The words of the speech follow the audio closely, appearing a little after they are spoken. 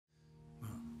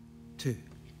2,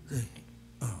 3.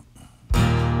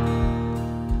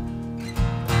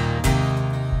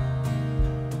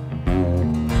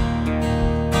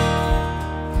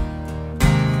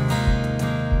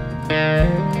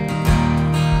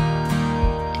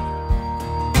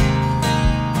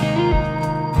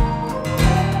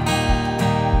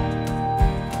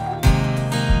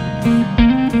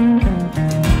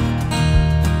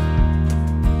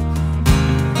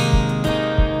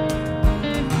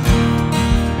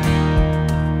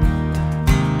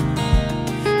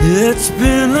 It's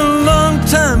been a long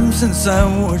time since I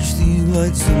watched these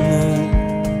lights alone.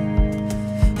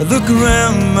 I look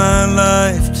around my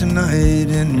life tonight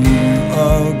and you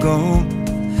are gone.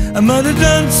 I might have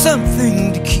done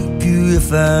something to keep you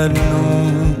if I'd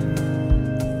known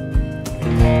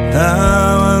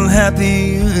how unhappy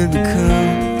you had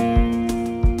become.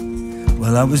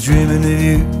 While I was dreaming of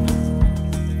you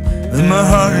with my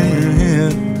heart in your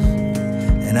hands,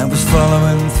 and I was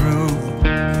following through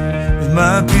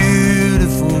my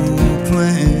beautiful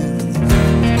plan.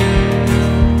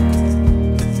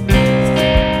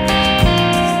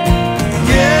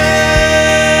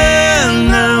 Yeah,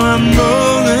 now I'm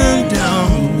rolling down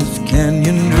this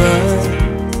canyon drive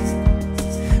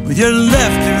with your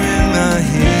laughter in my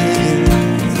head.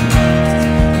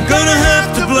 I'm gonna have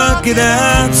to block it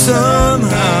out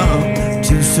somehow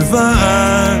to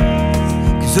survive,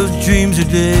 'cause those dreams are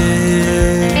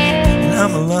dead and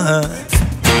I'm alive.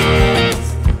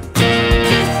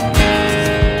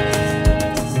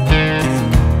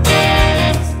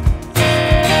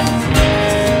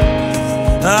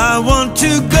 I want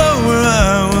to go where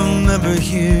I will never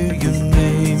hear your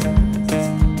name.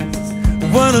 I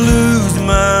want to lose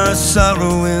my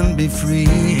sorrow and be free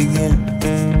again.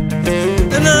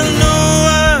 And I know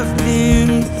I've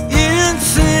been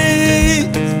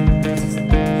insane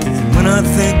when I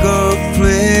think of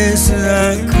places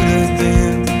I could have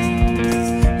been.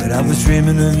 But I was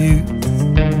dreaming of you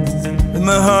with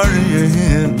my heart in your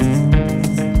hand,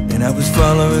 and I was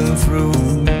following through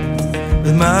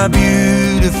with my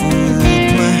beautiful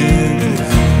plans.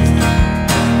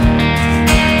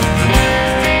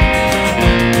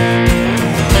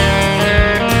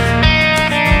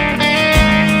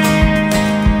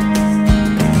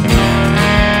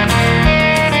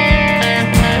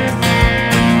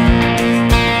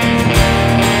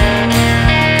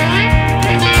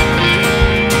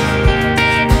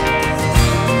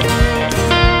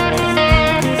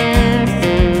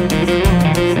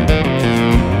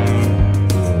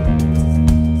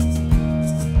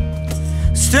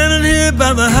 Standing here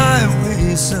by the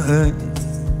highway side,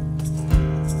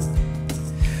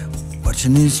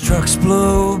 watching these trucks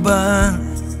blow by,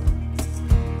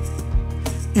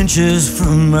 inches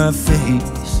from my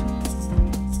face,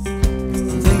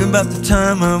 thinking about the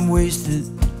time I've wasted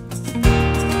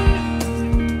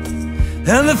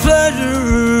and the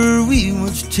pleasure we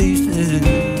once tasted.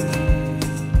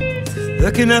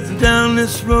 Looking up and down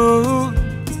this road,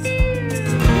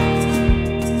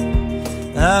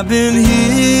 I've been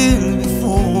here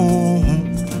before.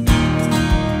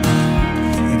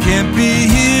 I can't be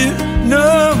here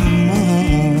no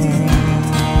more.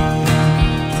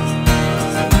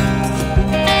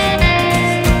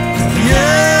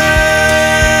 Yeah,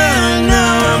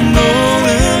 now I'm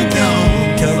rolling down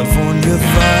California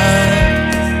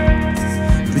fire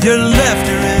with your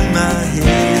laughter in my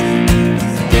head.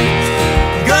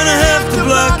 I'm gonna have to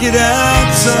block it out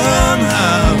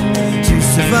somehow to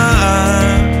survive.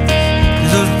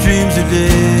 Those dreams are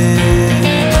dead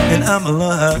and I'm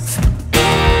alive.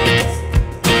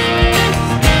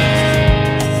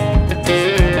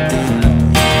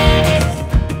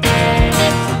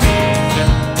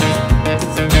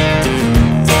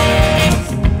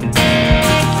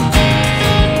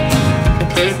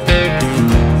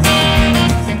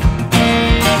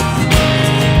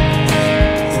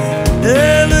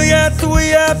 Yeah, look at the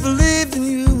way I believed in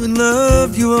you and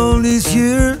loved you all these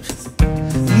years.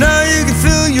 Now you can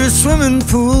fill your swimming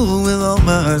pool with all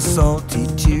my salty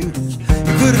tears.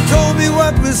 You could have told me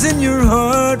what was in your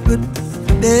heart, but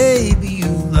baby,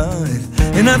 you lied.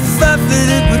 And I thought that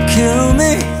it would kill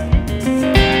me,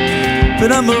 but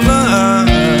I'm alive.